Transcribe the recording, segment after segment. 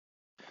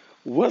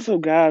What's up,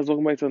 guys?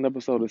 Welcome back to another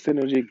episode of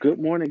Synergy. Good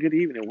morning, good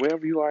evening,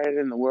 wherever you are at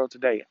in the world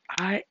today.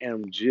 I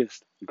am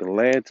just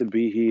glad to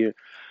be here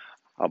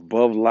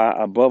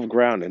above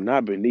ground and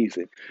not beneath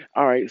it.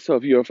 All right, so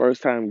if you're a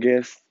first time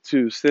guest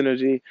to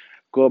Synergy,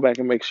 go back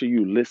and make sure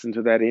you listen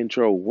to that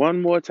intro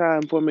one more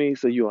time for me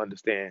so you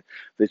understand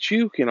that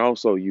you can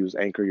also use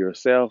Anchor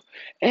yourself.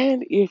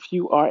 And if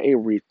you are a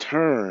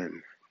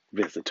return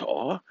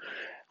visitor,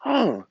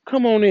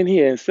 come on in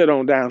here and sit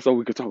on down so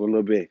we can talk a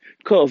little bit.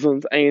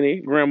 Cousins, auntie,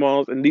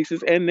 grandmas, and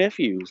nieces and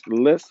nephews.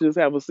 Let's just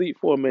have a seat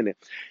for a minute.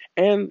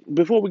 And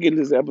before we get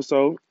into this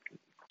episode,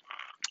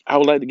 I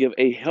would like to give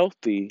a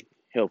healthy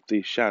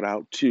shout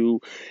out to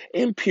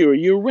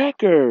Imperial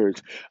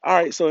Records. All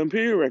right, so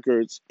Imperial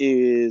Records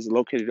is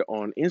located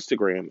on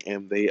Instagram,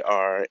 and they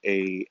are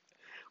a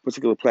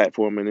particular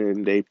platform, and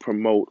then they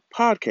promote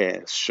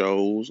podcasts,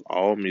 shows,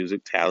 all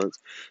music talents,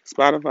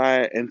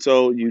 Spotify, and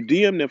so you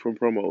DM them for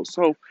promos.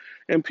 So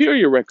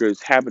Imperial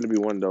Records happened to be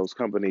one of those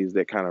companies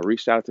that kind of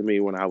reached out to me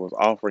when I was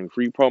offering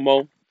free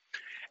promo,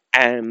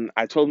 and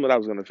I told them that I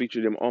was going to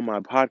feature them on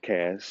my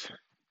podcast,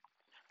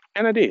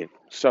 and I did.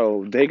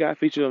 So they got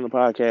featured on the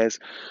podcast,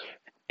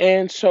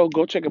 and so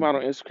go check them out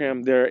on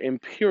Instagram. They're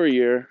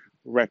Imperial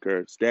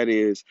Records. That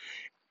is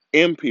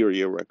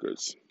Imperial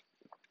Records.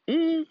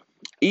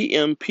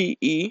 EMPEROR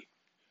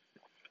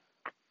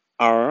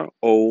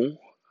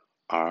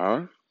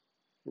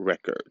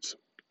Records.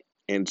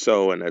 And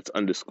that's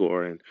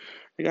underscore, and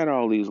they got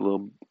all these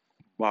little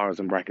bars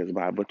and brackets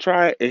by it. But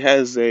try it. It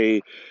has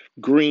a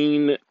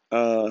green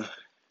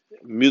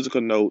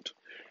musical note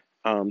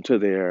to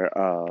their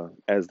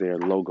as their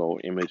logo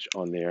image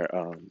on their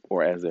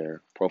or as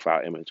their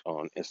profile image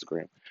on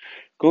Instagram.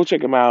 Go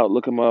check them out,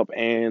 look them up,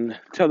 and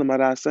tell them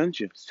that I sent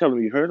you. Tell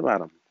them you heard about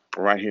them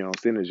right here on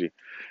Synergy.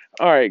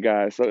 All right,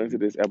 guys. So into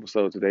this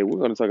episode today, we're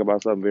going to talk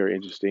about something very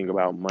interesting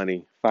about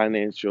money,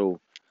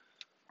 financial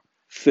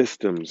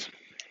systems,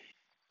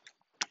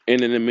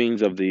 and in the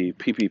means of the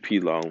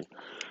PPP loan.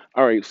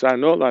 All right, so I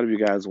know a lot of you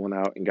guys went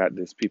out and got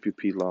this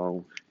PPP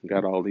loan,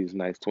 got all these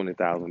nice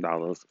 $20,000,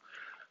 $100,000,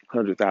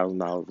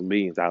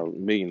 $1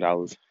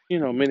 million. You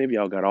know, many of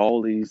y'all got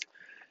all these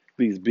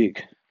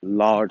big,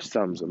 large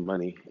sums of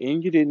money,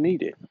 and you didn't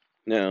need it.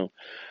 Now,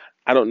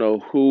 I don't know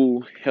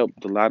who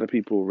helped a lot of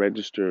people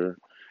register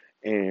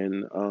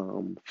and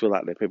fill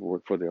out their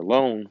paperwork for their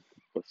loan,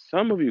 but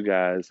some of you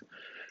guys,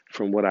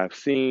 from what I've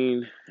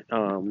seen,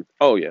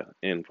 oh yeah,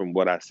 and from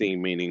what I've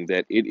seen, meaning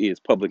that it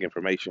is public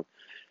information,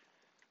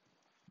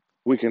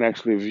 we can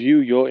actually view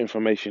your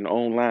information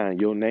online,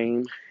 your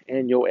name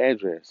and your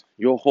address,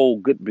 your whole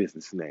good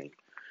business name.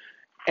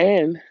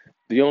 And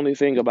the only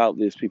thing about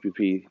this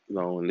PPP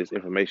loan, this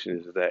information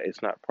is that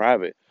it's not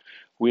private.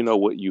 We know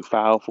what you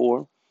filed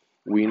for.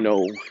 We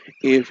know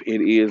if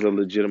it is a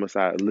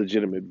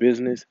legitimate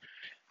business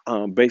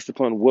based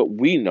upon what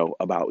we know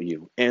about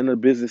you and the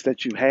business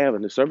that you have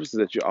and the services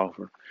that you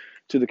offer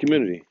to the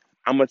community.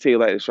 I'm gonna tell you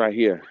like this right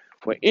here.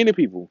 For any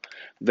people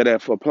that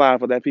have applied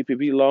for that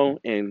PPP loan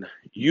and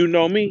you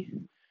know me,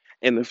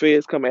 and the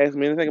feds come ask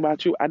me anything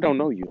about you, I don't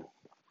know you.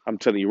 I'm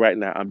telling you right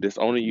now, I'm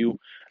disowning you.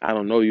 I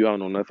don't know you. I don't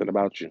know nothing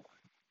about you.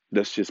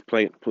 That's just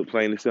plain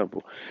and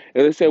simple.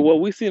 And they say, well,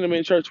 we seen them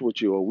in church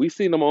with you, or we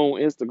seen them on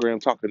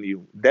Instagram talking to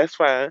you. That's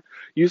fine.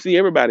 You see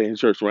everybody in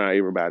church around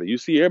everybody. You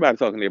see everybody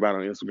talking to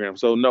everybody on Instagram.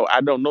 So no,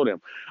 I don't know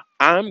them.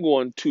 I'm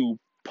going to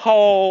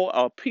Paul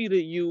or Peter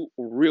you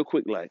real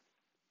quick. Like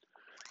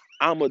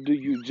I'm gonna do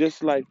you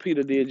just like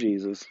Peter did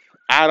Jesus.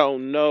 I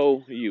don't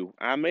know you.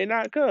 I may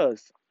not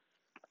cuss.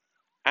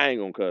 I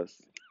ain't gonna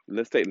cuss.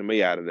 Let's take the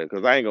me out of there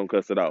because I ain't gonna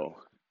cuss at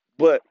all.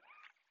 But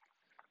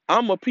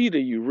I'm gonna Peter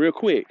you real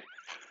quick.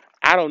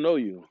 I don't know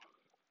you.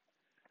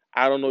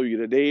 I don't know you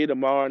today,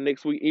 tomorrow,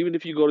 next week. Even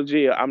if you go to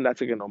jail, I'm not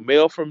taking no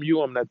mail from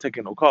you. I'm not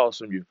taking no calls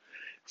from you.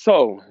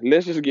 So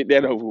let's just get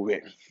that over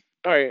with.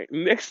 All right.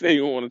 Next thing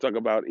we want to talk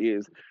about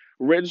is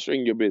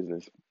registering your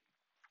business.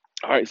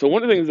 All right. So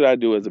one of the things that I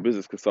do as a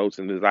business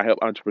consultant is I help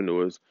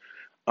entrepreneurs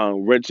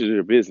register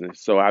their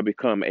business. So I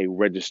become a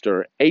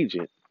registered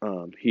agent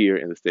here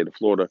in the state of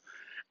Florida.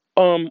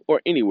 Or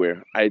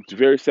anywhere. It's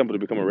very simple to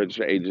become a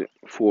registered agent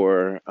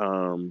for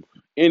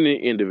any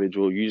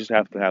individual. You just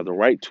have to have the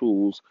right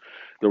tools,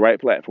 the right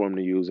platform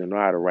to use, and know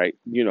how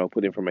to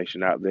put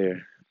information out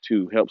there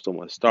to help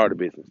someone start a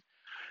business.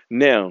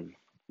 Now,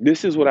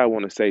 this is what I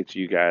want to say to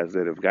you guys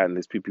that have gotten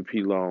this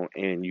PPP loan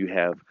and you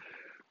have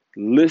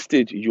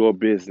listed your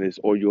business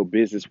or your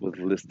business was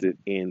listed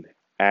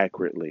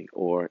inaccurately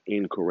or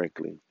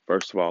incorrectly.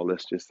 First of all,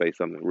 let's just say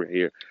something right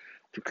here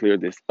to clear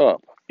this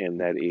up, and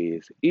that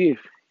is if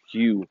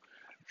you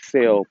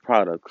sell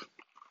products,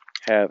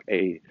 have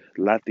a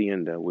la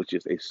tienda, which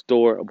is a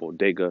store, a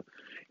bodega,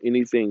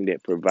 anything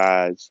that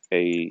provides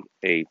a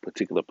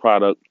particular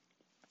product,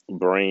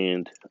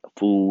 brand,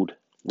 food,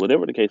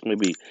 whatever the case may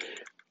be,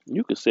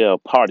 you could sell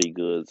party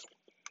goods.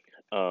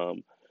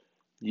 Um,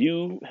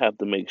 you have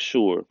to make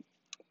sure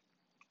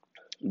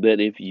that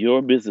if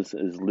your business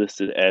is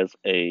listed as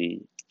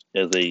a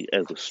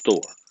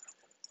store,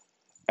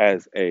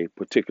 as a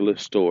particular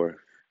store,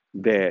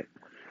 that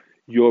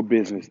your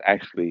business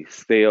actually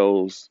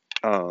sells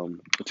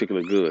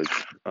particular goods.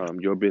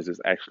 Your business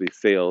actually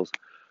sells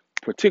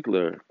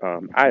particular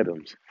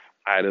items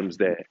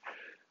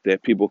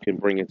that people can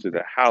bring into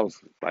their house,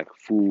 like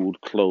food,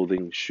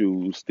 clothing,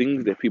 shoes,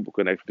 things that people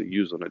can actually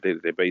use on a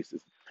day-to-day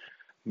basis.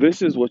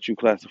 This is what you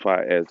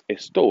classify as a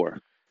store.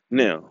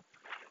 Now,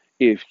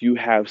 if you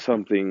have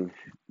something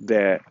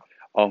that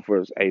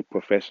offers a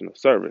professional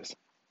service,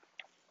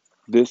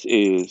 this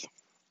is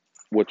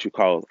what you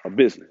call a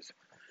business.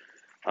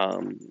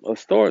 A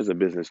store is a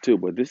business too,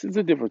 but this is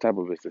a different type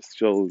of business.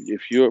 So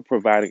if you're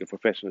providing a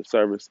professional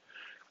service,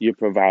 you're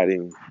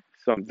providing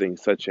something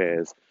such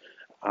as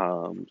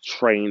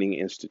training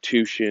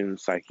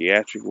institutions,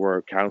 psychiatric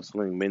work,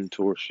 counseling,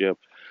 mentorship.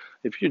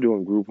 If you're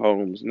doing group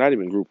homes, not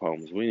even group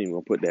homes, we ain't even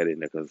gonna put that in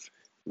there because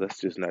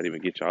let's just not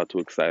even get y'all too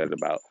excited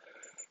about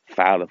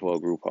filing for a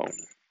group home.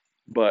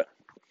 But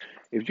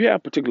if you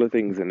have particular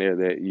things in there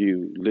that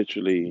you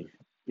literally,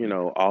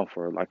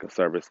 offer like a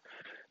service,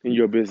 then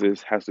your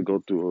business has to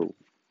go through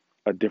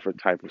a different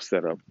type of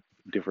setup,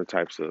 different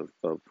types of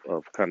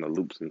kind of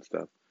loops and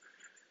stuff.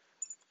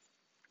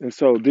 And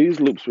so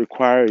these loops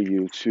require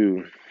you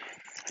to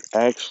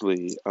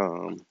actually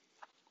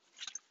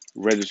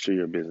register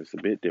your business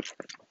a bit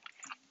different.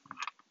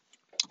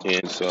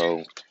 And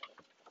so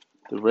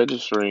the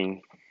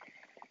registering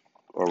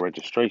or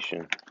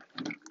registration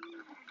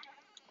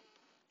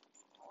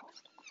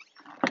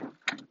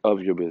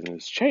of your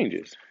business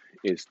changes.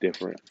 It's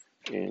different.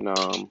 And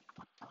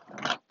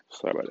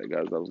sorry about that,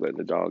 guys. I was letting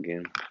the dog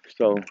in.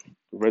 So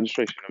the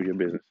registration of your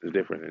business is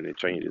different and it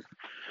changes.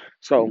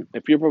 So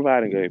if you're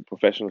providing a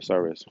professional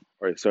service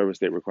or a service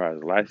that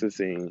requires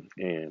licensing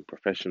and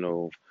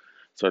professional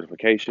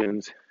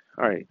certifications,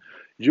 all right,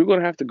 you're going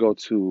to have to go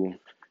to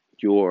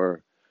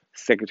your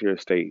Secretary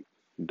of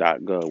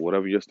State.gov,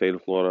 whatever your state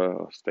of Florida,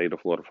 or state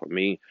of Florida for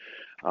me,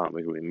 it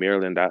could be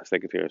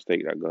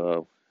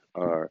Maryland.secretaryofstate.gov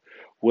or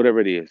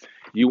whatever it is.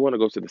 You want to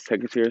go to the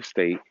Secretary of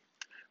State.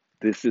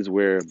 This is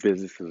where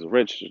businesses are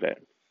registered at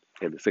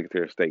the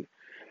Secretary of State.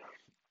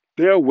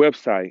 Their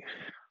website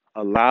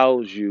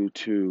allows you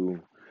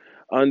to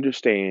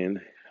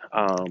understand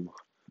um,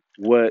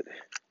 what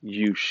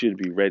you should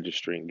be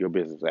registering your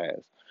business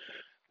as.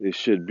 It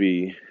should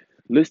be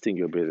listing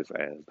your business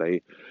as.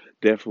 They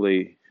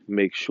definitely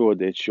make sure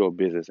that your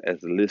business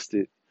is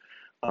listed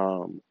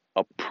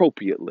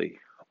appropriately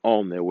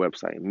on their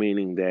website,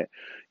 meaning that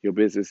your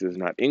business is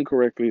not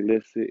incorrectly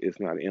listed, it's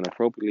not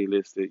inappropriately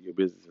listed, your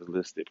business is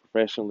listed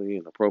professionally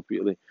and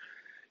appropriately.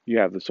 You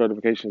have the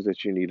certifications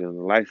that you need and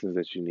the license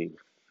that you need.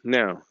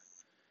 Now,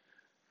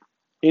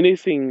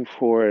 anything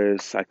for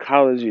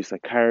psychology,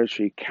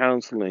 psychiatry,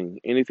 counseling,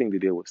 anything to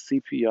deal with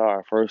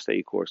CPR, first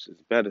aid courses,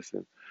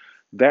 medicine,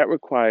 that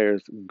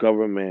requires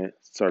government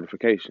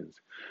certifications.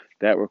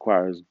 That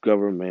requires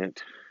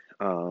government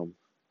um,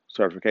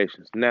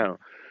 certifications. Now,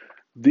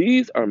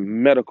 these are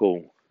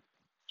medical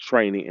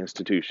training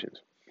institutions.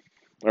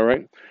 All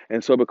right.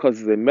 And so, because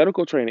it's a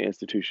medical training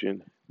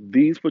institution,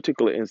 these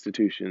particular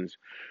institutions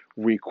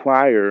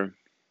require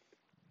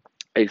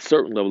a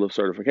certain level of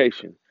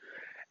certification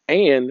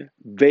and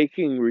they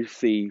can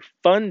receive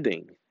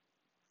funding.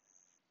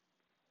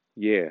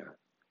 Yeah.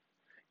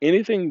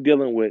 Anything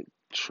dealing with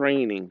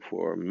training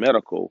for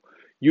medical,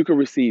 you can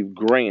receive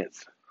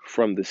grants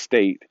from the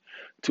state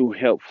to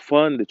help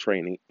fund the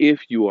training.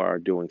 If you are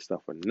doing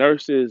stuff for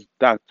nurses,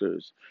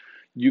 doctors,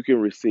 you can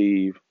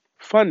receive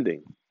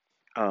funding.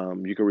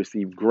 You can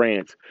receive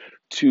grants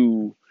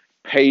to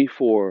pay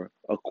for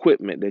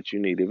equipment that you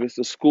need. If it's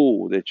a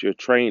school that you're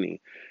training,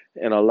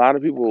 and a lot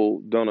of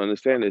people don't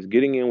understand this,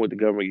 getting in with the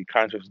government, you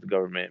contract with the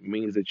government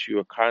means that you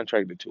are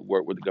contracted to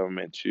work with the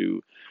government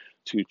to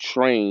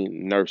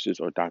train nurses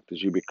or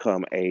doctors. You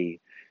become a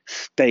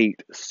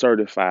state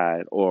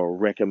certified or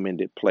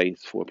recommended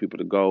place for people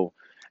to go,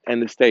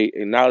 and the state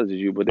acknowledges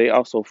you, but they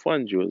also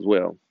fund you as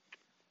well.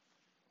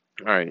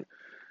 All right.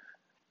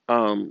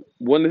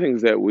 One of the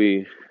things that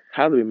we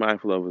have to be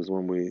mindful of is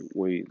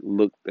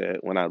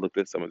when I looked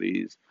at some of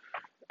these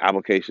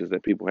applications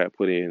that people have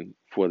put in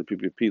for the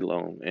PPP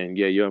loan, and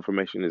yeah, your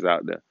information is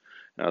out there.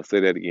 And I'll say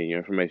that again: your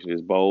information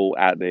is bold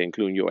out there,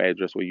 including your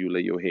address where you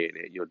lay your head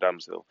at, your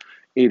domicile.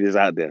 It is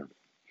out there.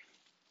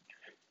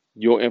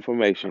 Your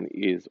information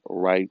is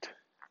right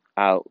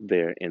out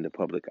there in the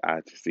public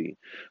eye to see.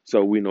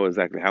 So we know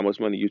exactly how much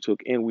money you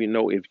took, and we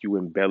know if you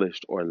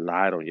embellished or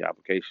lied on your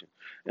application.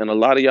 And a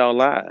lot of y'all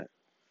lied.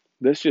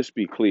 Let's just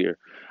be clear.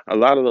 A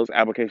lot of those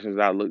applications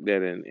I looked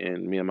at,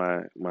 and me and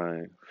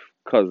my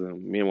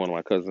cousin, me and one of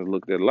my cousins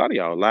looked at, a lot of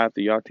y'all lied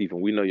through y'all teeth,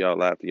 and we know y'all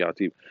lied through y'all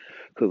teeth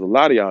because a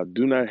lot of y'all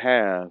do not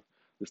have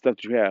the stuff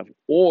that you have,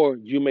 or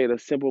you made a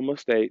simple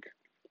mistake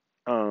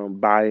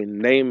by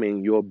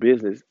naming your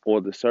business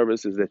or the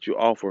services that you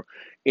offer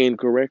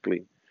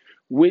incorrectly,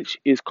 which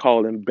is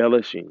called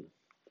embellishing.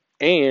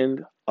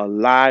 And a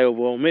lie of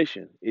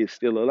omission is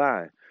still a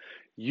lie.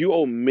 You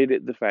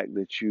omitted the fact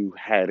that you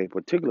had a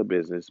particular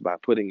business by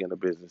putting in a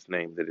business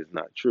name that is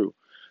not true.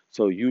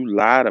 So you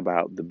lied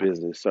about the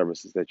business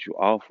services that you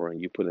offer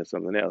and you put in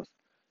something else.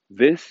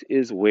 This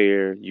is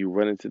where you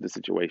run into the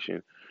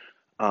situation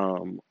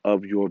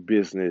of your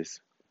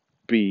business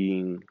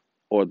being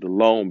or the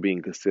loan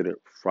being considered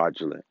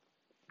fraudulent.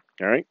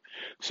 All right.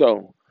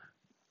 So,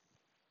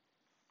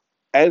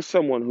 as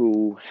someone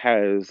who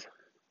has,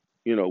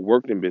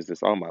 worked in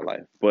business all my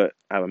life, but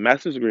I have a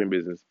master's degree in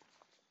business,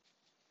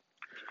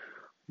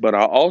 but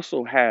I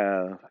also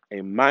have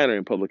a minor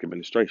in public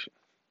administration.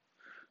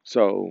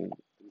 So,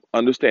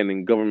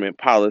 understanding government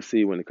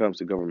policy when it comes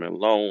to government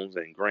loans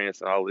and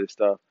grants and all this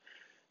stuff,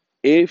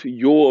 if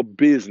your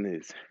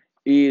business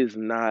is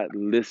not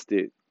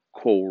listed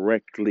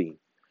correctly,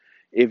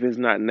 if it's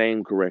not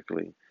named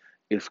correctly,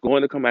 it's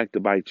going to come back to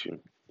bite you.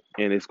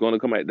 And it's going to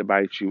come back to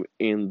bite you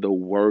in the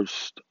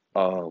worst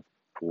of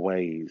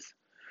ways.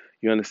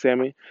 You understand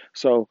me?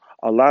 So,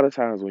 a lot of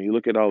times when you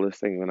look at all this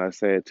thing, when I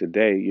said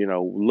today,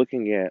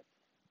 looking at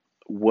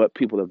what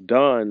people have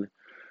done,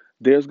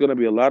 there's going to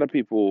be a lot of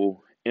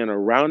people in a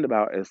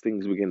roundabout as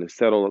things begin to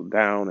settle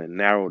down and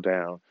narrow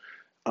down.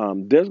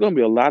 There's going to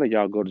be a lot of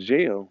y'all go to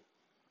jail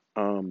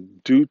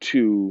due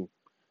to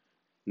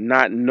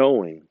not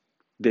knowing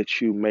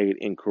that you made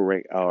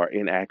incorrect or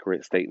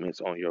inaccurate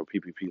statements on your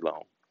PPP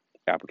loan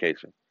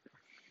application.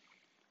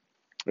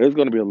 There's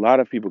going to be a lot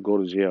of people go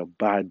to jail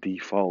by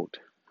default.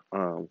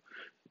 Um,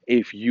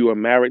 if you are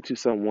married to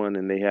someone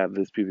and they have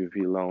this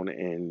PPP loan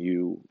and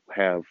you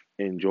have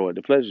enjoyed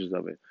the pleasures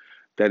of it,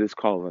 that is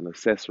called an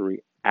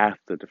accessory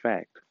after the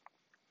fact,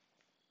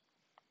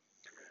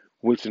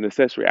 which an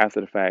accessory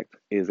after the fact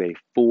is a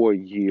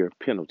 4-year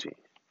penalty.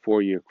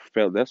 4 year,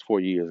 that's 4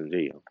 years in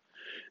jail.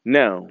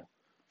 Now,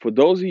 for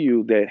those of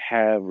you that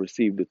have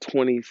received the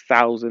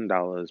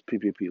 $20,000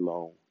 PPP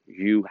loan,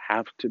 you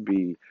have to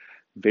be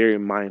very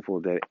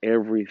mindful that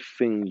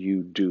everything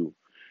you do,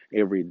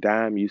 every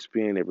dime you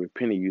spend, every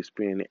penny you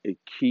spend,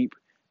 keep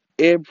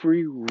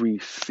every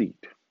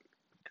receipt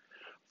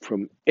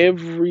from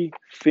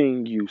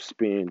everything you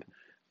spend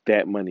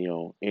that money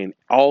on. And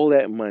all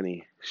that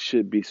money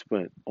should be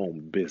spent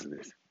on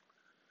business.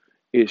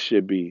 It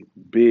should be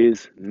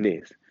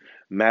business.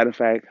 Matter of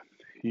fact,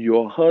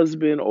 your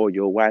husband or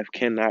your wife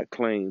cannot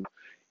claim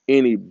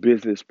any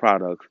business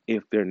products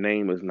if their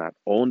name is not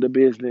on the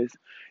business,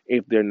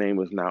 if their name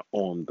is not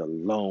on the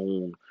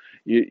loan.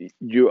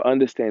 You're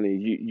understanding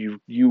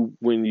you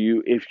when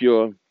you if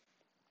you're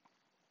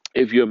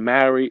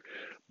married,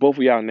 both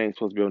of y'all names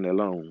supposed to be on that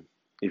loan.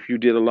 If you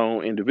did a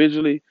loan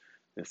individually,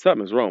 then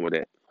something's wrong with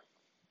that.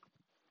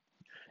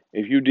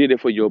 If you did it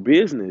for your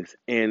business,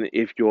 and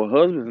if your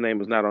husband's name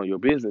is not on your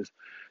business,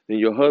 then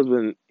your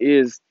husband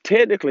is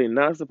technically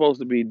not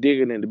supposed to be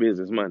digging into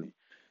business money.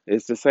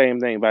 It's the same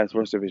thing, vice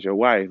versa. If it's your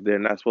wife, they're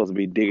not supposed to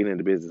be digging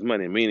into business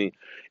money. Meaning,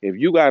 if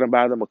you got to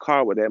buy them a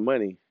car with that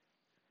money,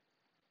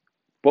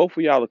 both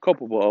of y'all are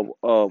culpable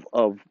of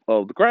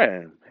the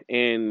crime,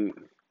 and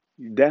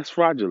that's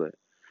fraudulent.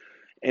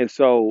 And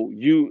so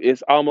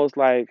it's almost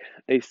like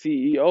a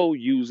CEO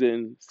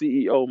using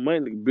CEO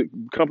money,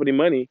 company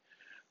money,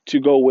 to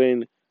go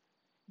and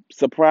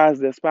surprise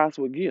their spouse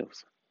with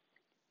gifts.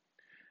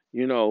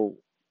 You know,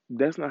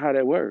 that's not how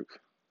that works.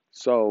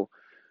 So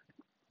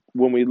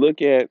when we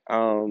look at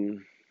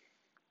the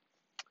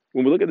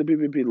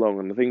PPP loan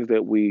and the things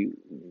that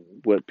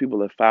what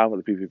people have filed for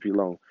the PPP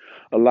loan,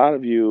 a lot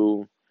of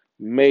you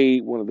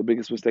made one of the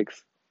biggest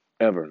mistakes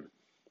ever,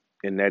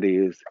 and that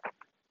is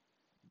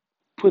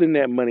putting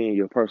that money in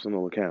your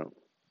personal account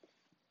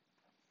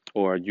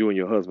or you and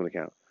your husband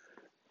account.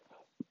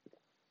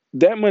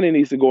 That money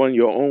needs to go in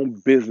your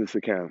own business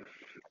account.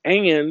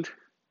 And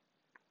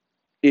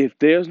if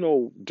there's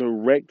no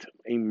direct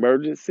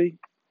emergency,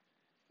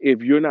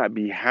 if you're not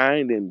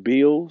behind in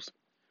bills,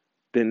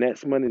 then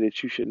that's money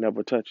that you should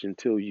never touch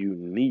until you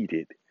need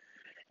it.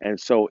 And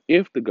so,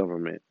 if the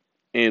government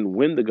and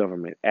when the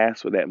government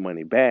asks for that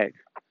money back,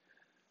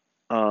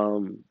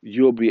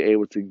 you'll be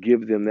able to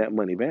give them that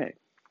money back.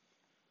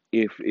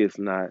 If it's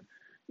not,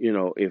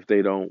 if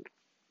they don't,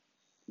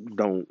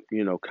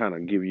 kind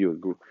of give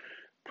you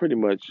pretty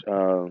much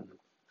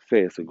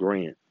say it's a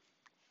grant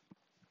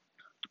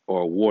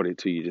or award it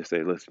to you, just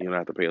say, listen, you don't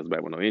have to pay us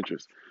back with no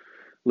interest.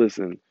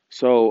 Listen,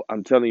 so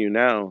I'm telling you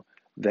now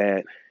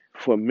that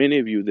for many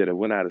of you that have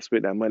went out and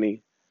spent that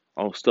money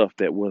on stuff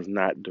that was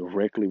not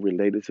directly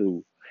related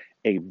to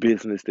a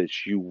business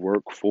that you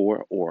work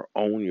for or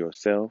own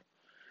yourself,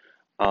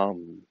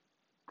 um,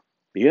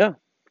 yeah,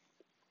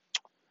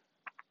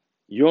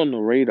 you're on the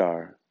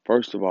radar.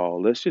 First of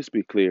all, let's just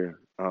be clear.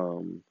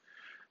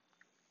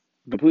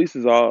 The police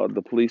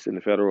and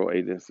the federal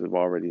agents have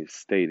already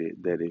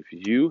stated that if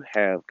you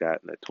have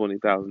gotten a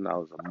 $20,000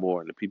 or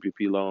more in the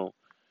PPP loan,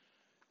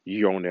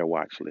 you're on their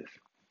watch list.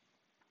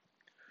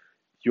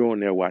 You're on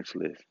their watch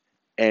list,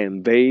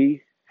 and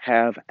they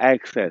have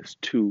access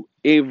to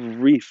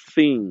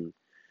everything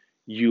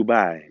you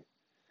buy.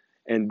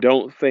 And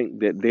don't think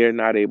that they're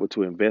not able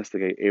to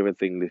investigate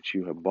everything that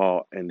you have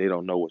bought and they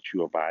don't know what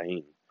you are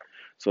buying.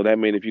 So that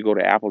means if you go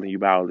to Apple and you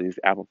buy all these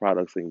Apple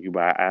products and you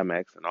buy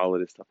iMacs and all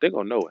of this stuff, they're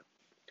gonna know it.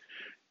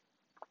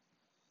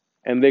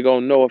 And they're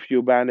gonna know if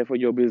you're buying it for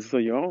your business or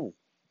your own.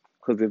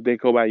 Because if they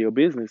go by your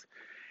business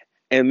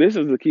And this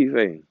is the key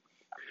thing.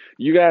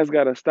 You guys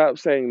got to stop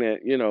saying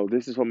that,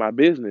 this is for my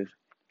business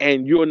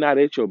and you're not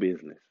at your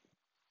business.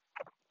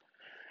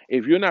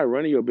 If you're not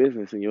running your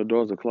business and your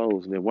doors are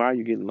closed, then why are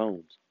you getting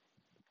loans?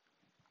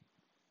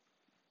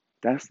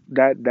 That's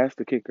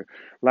the kicker.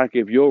 Like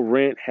if your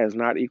rent has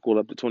not equaled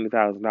up to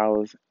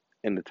 $20,000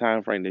 in the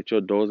time frame that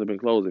your doors have been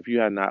closed, if you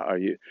have not, are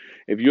you,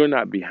 if you're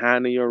not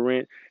behind in your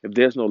rent, if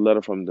there's no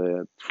letter from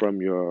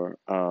your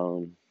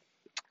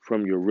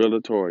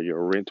realtor or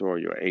your renter or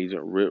your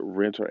agent,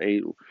 renter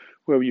aid,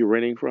 whoever you're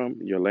renting from,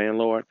 your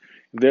landlord,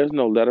 if there's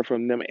no letter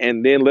from them,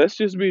 and then let's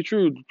just be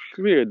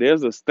clear,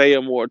 there's a stay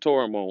a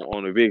moratorium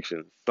on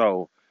evictions.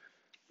 So,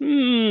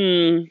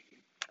 hmm,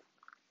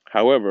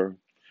 however,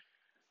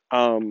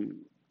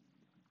 um,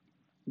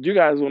 you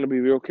guys want to be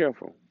real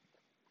careful.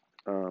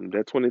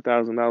 That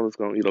 $20,000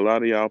 gonna eat a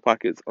lot of y'all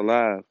pockets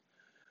alive.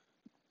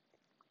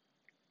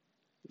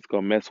 It's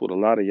gonna mess with a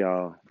lot of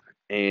y'all.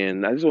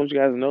 And I just want you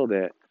guys to know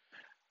that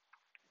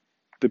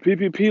the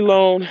PPP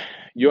loan,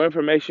 your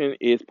information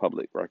is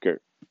public record.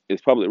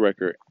 It's public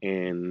record,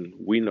 and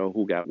we know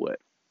who got what.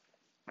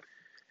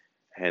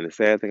 And the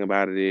sad thing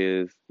about it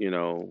is,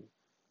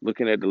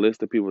 looking at the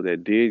list of people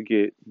that did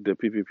get the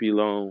PPP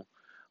loan,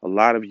 a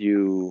lot of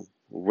you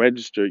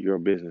registered your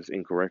business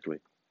incorrectly.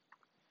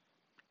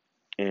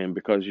 And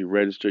because you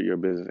registered your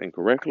business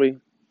incorrectly,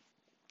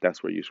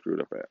 that's where you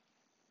screwed up at.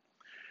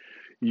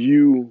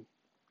 You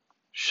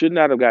should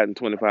not have gotten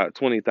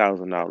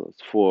 $20,000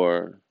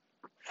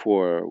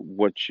 for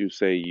what you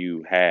say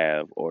you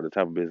have or the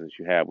type of business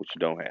you have, which you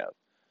don't have.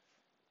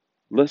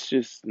 Let's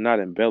just not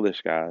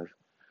embellish, guys.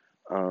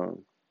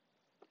 Um,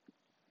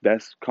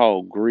 that's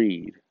called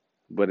greed.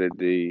 But at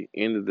the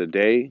end of the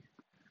day,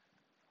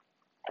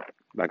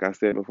 like I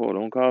said before,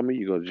 don't call me,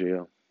 you go to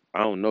jail.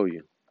 I don't know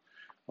you.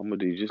 I'm gonna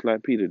do just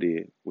like Peter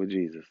did with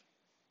Jesus,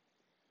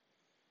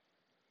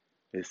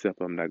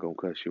 except I'm not gonna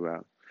cuss you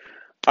out.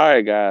 All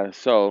right, guys.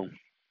 So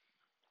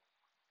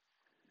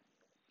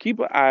keep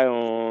an eye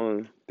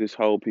on this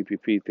whole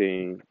PPP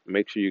thing.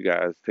 Make sure you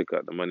guys take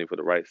out the money for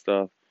the right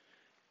stuff.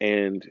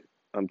 And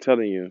I'm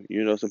telling you,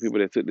 some people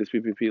that took this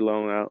PPP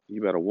loan out,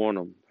 you better warn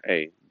them.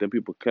 Hey, them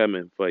people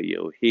coming for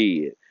your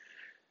head.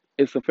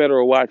 It's a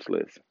federal watch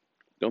list.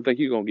 Don't think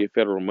you're gonna get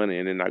federal money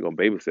and they're not gonna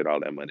babysit all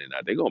that money. Now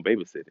they're gonna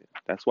babysit it.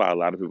 That's why a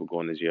lot of people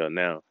going to jail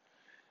now,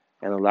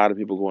 and a lot of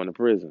people going to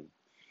prison.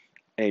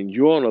 And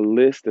you're on a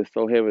list that's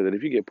so heavy that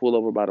if you get pulled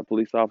over by the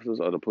police officers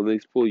or the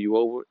police pull you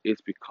over,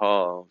 it's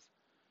because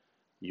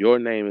your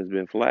name has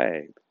been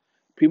flagged.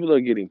 People are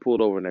getting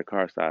pulled over in their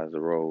car sides of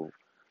the road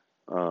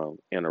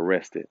and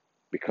arrested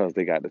because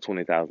they got the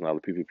 $20,000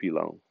 PPP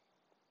loan.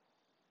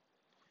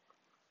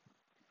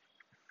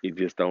 It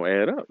just don't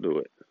add up, do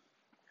it?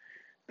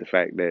 The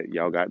fact that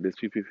y'all got this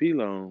PPP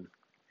loan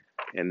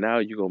and now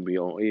you're gonna be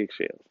on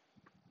eggshells.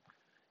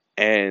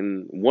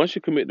 And once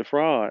you commit the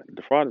fraud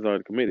is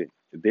already committed.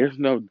 There's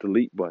no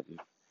delete button.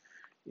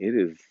 It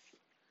is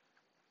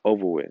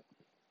over with.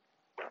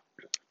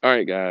 All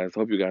right, guys.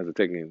 Hope you guys are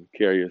taking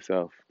care of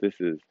yourself. This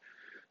is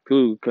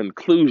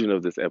conclusion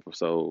of this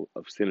episode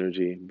of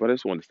Synergy. But I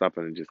just wanted to stop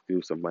in and just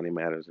do some money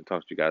matters and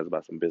talk to you guys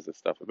about some business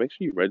stuff. And make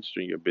sure you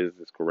register your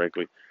business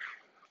correctly.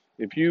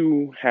 If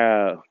you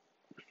have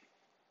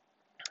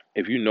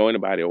if you know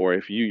anybody or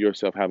if you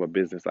yourself have a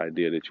business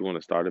idea that you want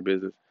to start a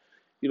business,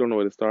 you don't know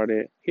where to start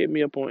at, hit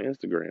me up on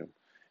Instagram.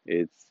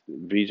 It's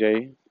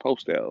VJ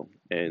Postel.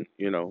 And,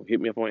 hit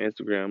me up on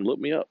Instagram, look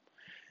me up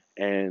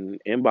and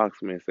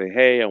inbox me and say,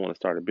 hey, I want to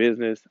start a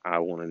business. I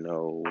want to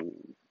know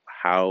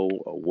how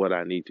or what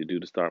I need to do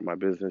to start my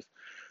business.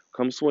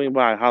 Come swing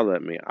by, holler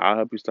at me. I'll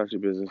help you start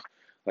your business.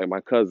 Like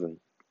my cousin,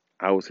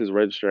 I was his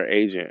registered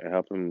agent and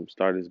helped him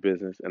start his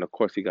business. And of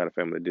course, he got a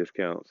family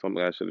discount,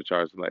 something I should have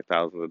charged him like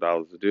thousands of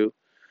dollars to do.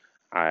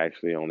 I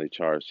actually only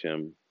charged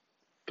him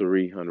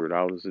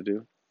 $300 to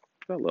do.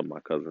 I love my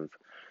cousins,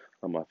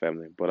 love my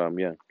family. But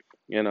yeah.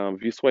 And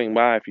if you swing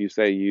by, if you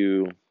say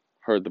you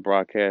heard the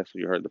broadcast or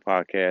you heard the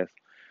podcast,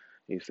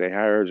 you say, "Hey,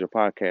 I heard your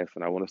podcast,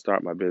 and I want to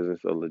start my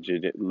business on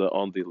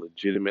the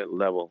legitimate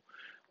level,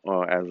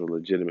 or as a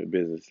legitimate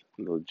business,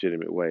 in a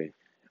legitimate way."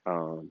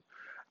 Um,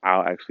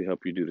 I'll actually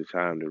help you do the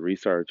time to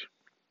research,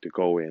 to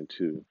go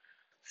into,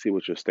 see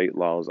what your state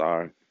laws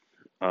are,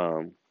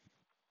 um,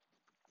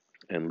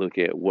 and look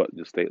at what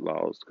the state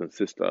laws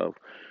consist of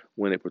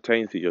when it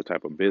pertains to your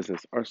type of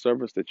business or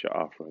service that you're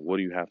offering. What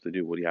do you have to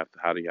do? What do you have to?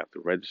 How do you have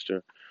to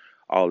register?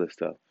 All this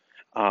stuff.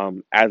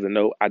 As a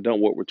note, I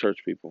don't work with church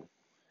people.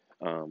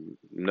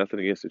 Nothing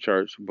against the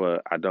church,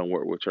 but I don't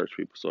work with church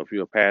people. So if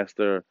you're a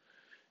pastor,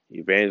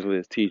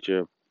 evangelist,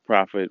 teacher,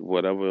 prophet,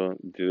 whatever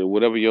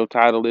your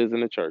title is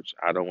in the church,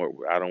 I don't work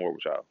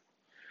with y'all.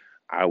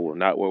 I will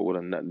not work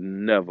with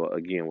never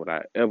again would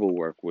I ever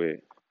work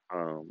with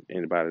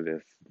anybody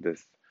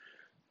that's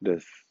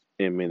that's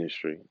in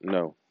ministry.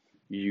 No,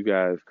 you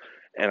guys,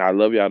 and I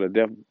love y'all to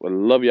death, I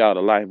love y'all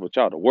to life, but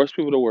y'all the worst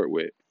people to work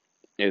with,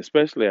 and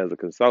especially as a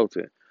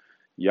consultant.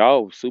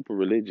 Y'all super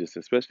religious,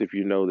 especially if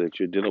you know that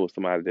you're dealing with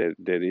somebody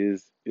that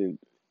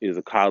is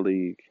a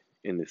colleague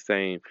in the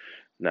same.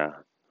 Nah,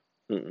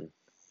 mm-mm.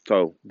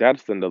 So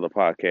that's another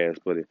podcast.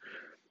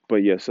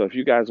 But yeah, so if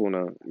you guys want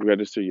to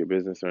register your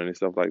business or any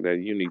stuff like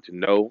that, you need to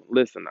know.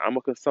 Listen, I'm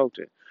a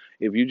consultant.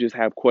 If you just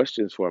have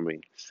questions for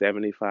me,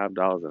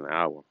 $75 an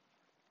hour.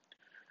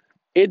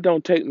 It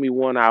don't take me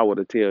 1 hour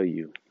to tell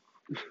you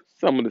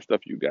some of the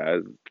stuff you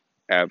guys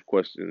have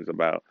questions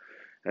about.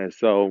 And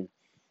so,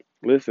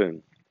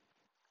 listen,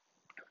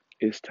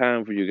 it's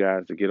time for you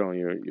guys to get on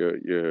your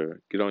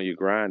get on your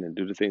grind and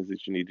do the things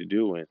that you need to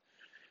do.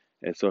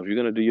 And so, if you're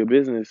gonna do your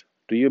business,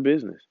 do your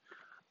business.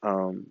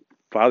 Um,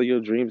 Follow your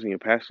dreams and your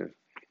passions.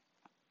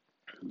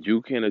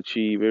 You can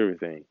achieve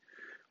everything.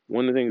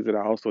 One of the things that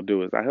I also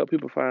do is I help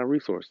people find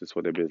resources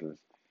for their business.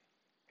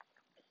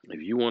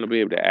 If you want to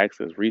be able to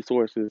access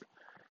resources,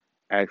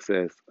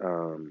 access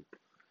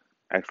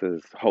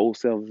access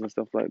wholesalers and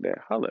stuff like that,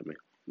 holler at me.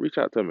 Reach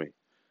out to me.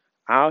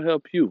 I'll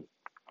help you.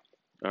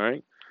 All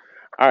right.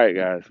 All right,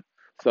 guys.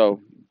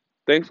 So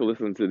thanks for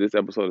listening to this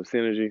episode of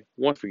Synergy.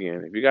 Once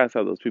again, if you guys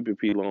have those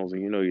PPP loans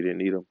and you know you didn't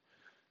need them,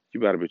 you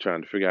better be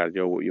trying to figure out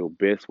your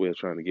best way of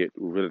trying to get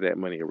rid of that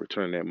money or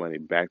return that money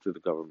back to the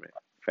government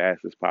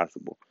fast as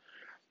possible.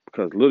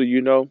 Because little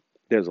you know,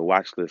 there's a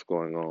watch list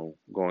going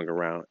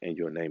around, and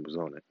your name is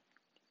on it.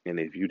 And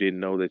if you didn't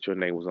know that your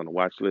name was on the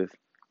watch list,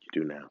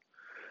 you do now.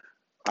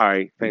 All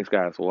right, thanks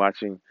guys for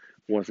watching.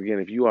 Once again,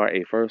 if you are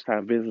a first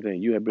time visitor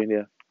and you have been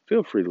here,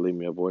 feel free to leave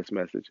me a voice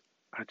message.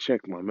 I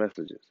check my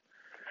messages.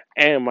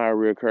 And my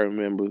recurring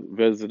members,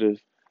 visitors,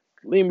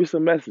 leave me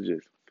some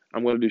messages.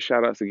 I'm going to do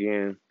shout outs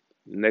again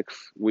next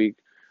week.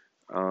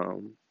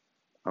 Um,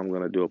 I'm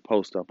going to do a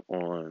post up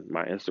on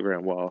my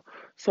Instagram wall.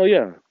 So,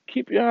 yeah,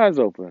 keep your eyes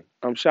open.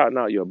 I'm shouting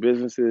out your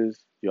businesses,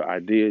 your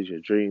ideas, your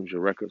dreams,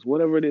 your records,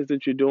 whatever it is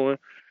that you're doing.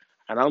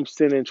 And I'm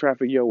sending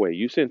traffic your way.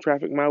 You send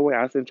traffic my way,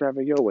 I send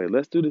traffic your way.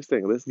 Let's do this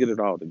thing. Let's get it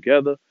all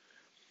together.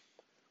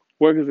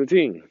 Work as a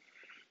team.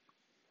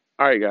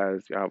 All right,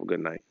 guys. Y'all have a good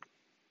night.